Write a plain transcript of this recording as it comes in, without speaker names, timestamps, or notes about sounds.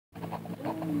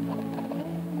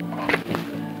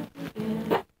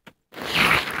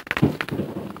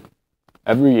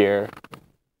Every year,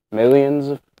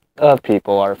 millions of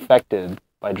people are affected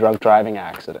by drunk driving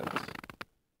accidents.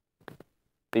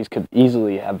 These could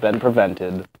easily have been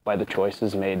prevented by the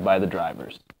choices made by the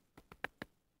drivers.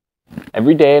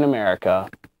 Every day in America,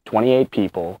 28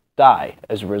 people die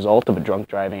as a result of a drunk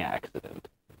driving accident.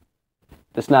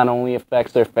 This not only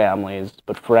affects their families,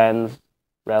 but friends,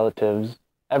 relatives,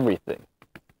 everything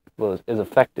is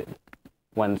affected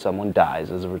when someone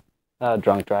dies as a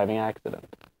drunk driving accident.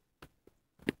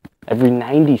 Every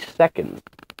 90 seconds,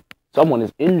 someone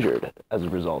is injured as a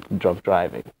result of drunk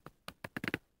driving.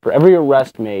 For every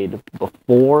arrest made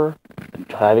before a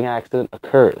driving accident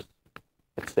occurs,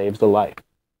 it saves a life.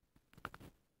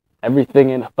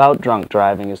 Everything about drunk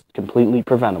driving is completely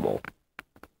preventable.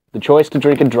 The choice to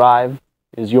drink and drive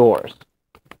is yours.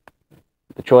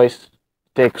 The choice to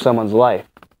take someone's life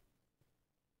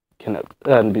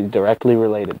can be directly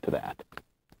related to that.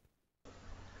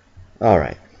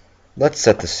 Alright, let's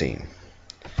set the scene.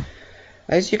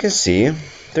 As you can see,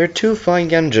 there are two fine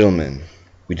young gentlemen.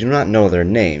 We do not know their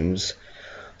names,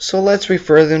 so let's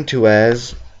refer them to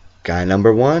as guy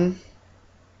number 1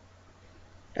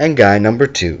 and guy number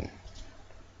 2. You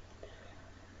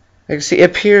can see, it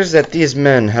appears that these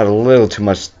men had a little too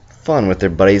much fun with their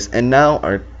buddies and now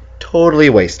are totally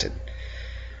wasted.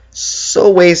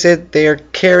 So wasted, they are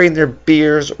carrying their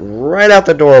beers right out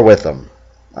the door with them.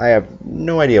 I have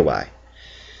no idea why.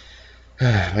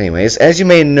 Anyways, as you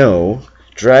may know,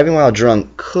 driving while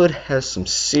drunk could have some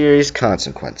serious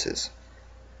consequences.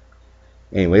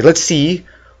 Anyway, let's see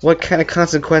what kind of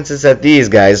consequences that these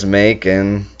guys make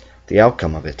and the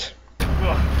outcome of it.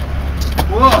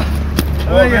 Whoa! I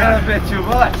think you had a bit too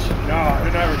much. No,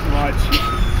 never too much.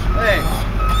 Hey,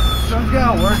 something's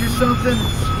gotta work or something?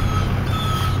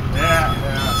 Yeah.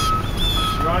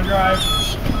 You wanna drive?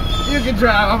 You can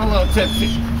drive, I'm a little tipsy.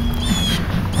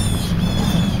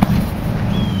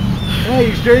 Hey,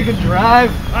 you sure you can drive?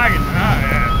 I can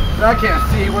drive, yeah. I can't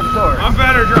see what's door. I'm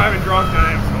better driving drunk than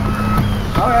I am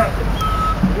sober. Alright.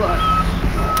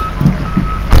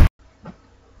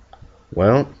 What?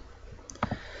 Well,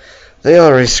 they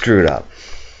already screwed up.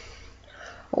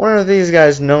 I wonder if these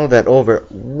guys know that over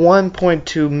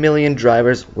 1.2 million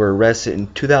drivers were arrested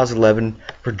in 2011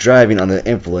 for driving under the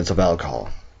influence of alcohol.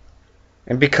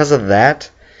 And because of that,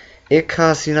 it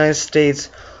cost the United States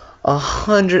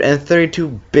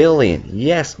 $132 billion,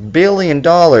 yes, billion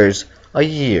dollars a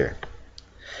year.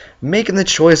 Making the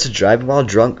choice to drive while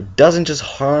drunk doesn't just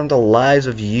harm the lives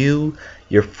of you,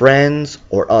 your friends,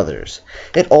 or others.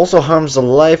 It also harms the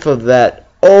life of that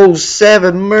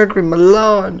 '07 Mercury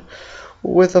Milan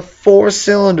with a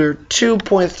 4-cylinder,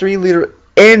 2.3-liter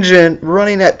engine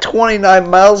running at 29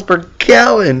 miles per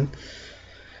gallon.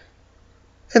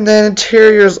 And that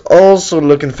interior is also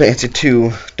looking fancy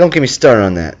too. Don't get me started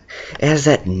on that. It has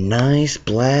that nice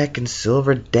black and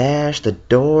silver dash. The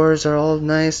doors are all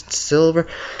nice and silver.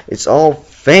 It's all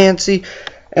fancy.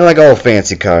 And like all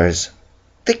fancy cars,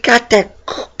 they got that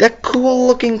cool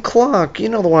looking clock. You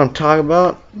know the one I'm talking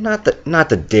about. Not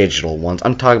the digital ones.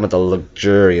 I'm talking about the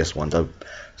luxurious ones.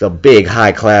 The big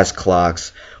high class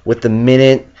clocks with the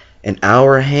minute and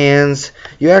hour hands.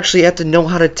 You actually have to know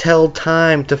how to tell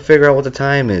time to figure out what the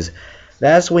time is.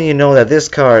 That's when you know that this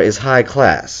car is high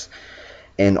class.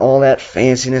 And all that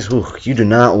fanciness, you do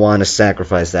not want to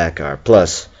sacrifice that car.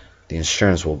 Plus, the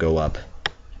insurance will go up.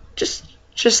 Just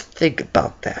think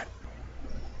about that.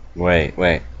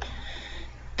 Wait.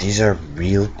 These are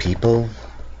real people?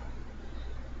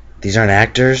 These aren't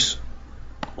actors?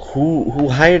 Who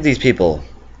hired these people?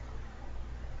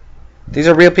 These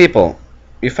are real people.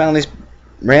 You found these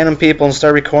random people and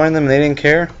started recording them and they didn't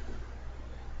care?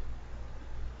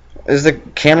 Is the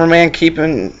cameraman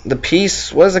keeping the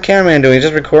peace? What is the cameraman doing? He's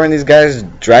just recording these guys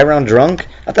drive around drunk?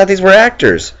 I thought these were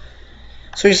actors.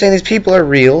 So you're saying these people are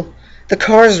real? The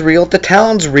car is real, the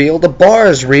town's real, the bar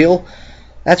is real.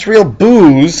 That's real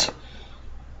booze.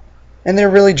 And they're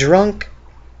really drunk?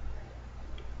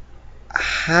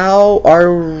 How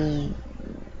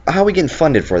are we getting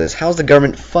funded for this? How's the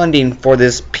government funding for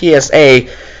this PSA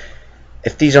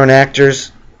if these aren't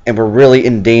actors and we're really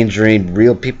endangering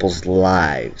real people's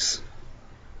lives?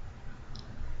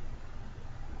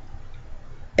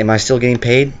 Am I still getting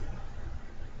paid?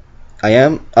 I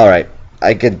am? Alright.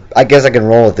 I guess I can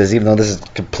roll with this even though this is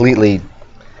completely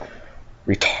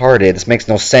retarded. This makes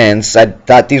no sense. I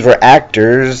thought these were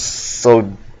actors,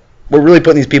 so we're really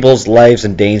putting these people's lives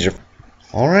in danger.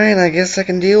 Alright, I guess I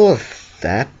can deal with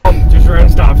that. Just ran a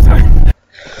stop sign.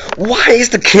 Why is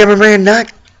the cameraman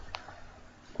not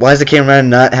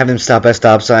having him stop at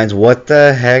stop signs? What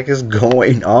the heck is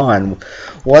going on?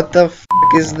 What the f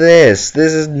is this?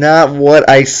 This is not what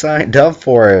I signed up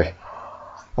for.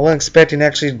 I wasn't expecting to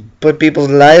actually put people's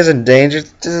lives in danger.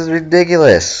 This is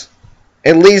ridiculous.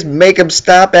 At least make them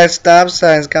stop at stop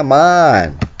signs. Come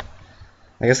on.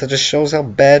 I guess that just shows how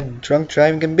bad drunk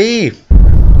driving can be.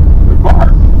 The bar.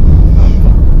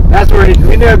 That's where we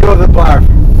need to go to the bar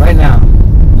right now.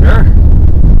 Sure.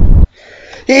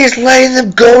 He's letting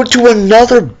them go to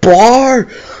another bar?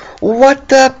 What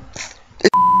the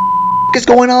is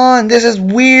going on? This is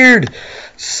weird.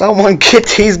 Someone get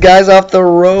these guys off the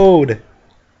road.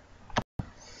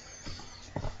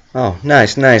 Oh,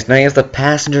 nice, nice. Now he has the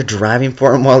passenger driving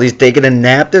for him while he's taking a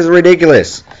nap? This is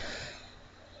ridiculous.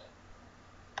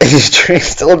 He's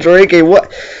still drinking.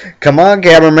 What? Come on,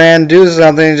 cameraman, do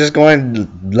something. Just going to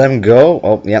let him go.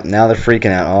 Oh, yep, now they're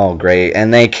freaking out. Oh, great.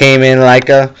 And they came in like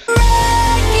a...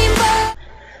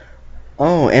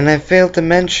 Oh, and I failed to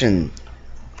mention...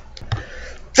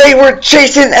 They were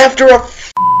chasing after a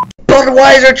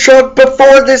Budweiser truck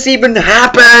before this even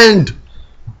happened!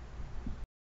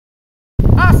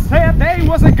 I said they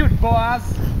was a good boys.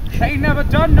 They never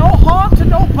done no harm to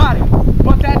nobody.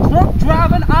 But that drunk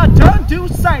driving I done do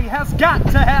say has got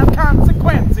to have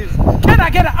consequences. Can I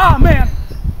get an amen?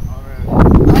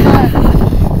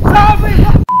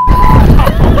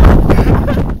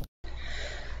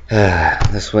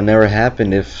 This would never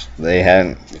happen if they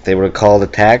would have called a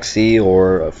taxi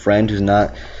or a friend who's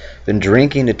not been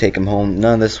drinking to take him home.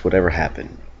 None of this would ever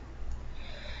happen.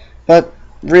 But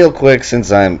real quick,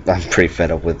 since I'm pretty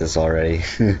fed up with this already.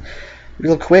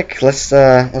 Real quick, let's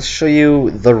show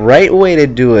you the right way to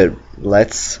do it.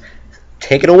 Let's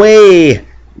take it away,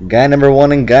 guy number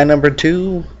 1 and guy number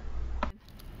 2. Can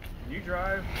you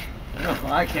drive? No,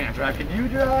 I can't drive. Can you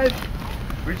drive?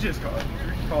 We should just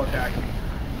call it taxi.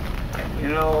 You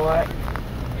know what?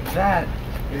 That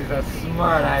is a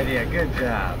smart idea. Good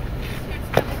job.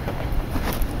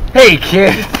 Hey,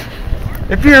 kid.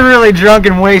 If you're really drunk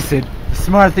and wasted, the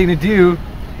smart thing to do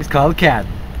is call a cab.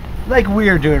 Like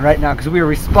we're doing right now, because we are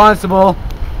responsible.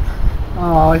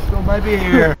 Oh, I spilled my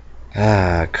beer.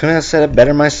 Couldn't have said it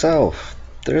better myself.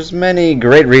 There's many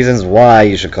great reasons why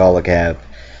you should call a cab.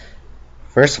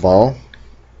 First of all,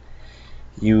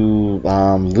 you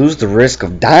lose the risk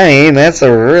of dying. That's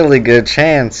a really good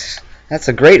chance. That's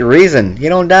a great reason. You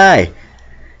don't die.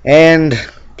 And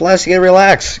plus, you get to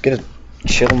relax. You get to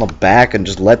chill in the back and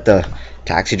just let the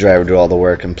taxi driver do all the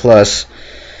work. And plus,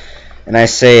 and I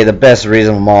say the best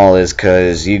reason of them all is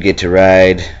because you get to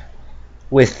ride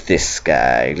with this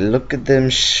guy. Look at them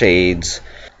shades.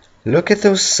 Look at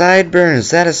those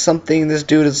sideburns. That is something this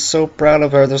dude is so proud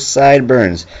of, are those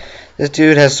sideburns. This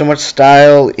dude has so much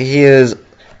style. He is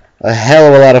a hell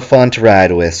of a lot of fun to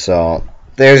ride with. So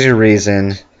there's your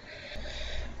reason.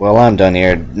 Well, I'm done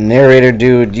here. Narrator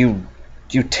dude, you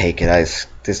take it.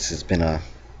 This has been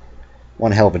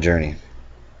one hell of a journey.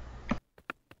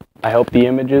 I hope the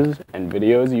images and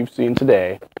videos you've seen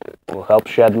today will help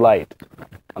shed light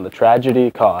on the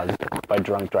tragedy caused by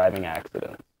drunk driving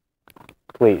accidents.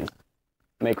 Please,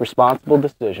 make responsible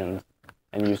decisions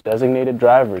and use designated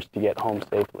drivers to get home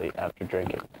safely after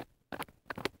drinking.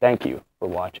 Thank you for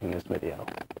watching this video.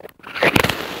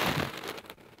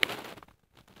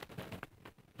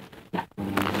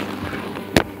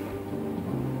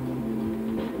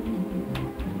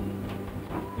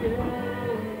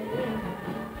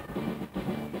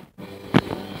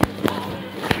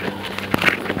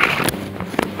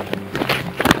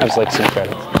 I was like some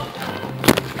credits.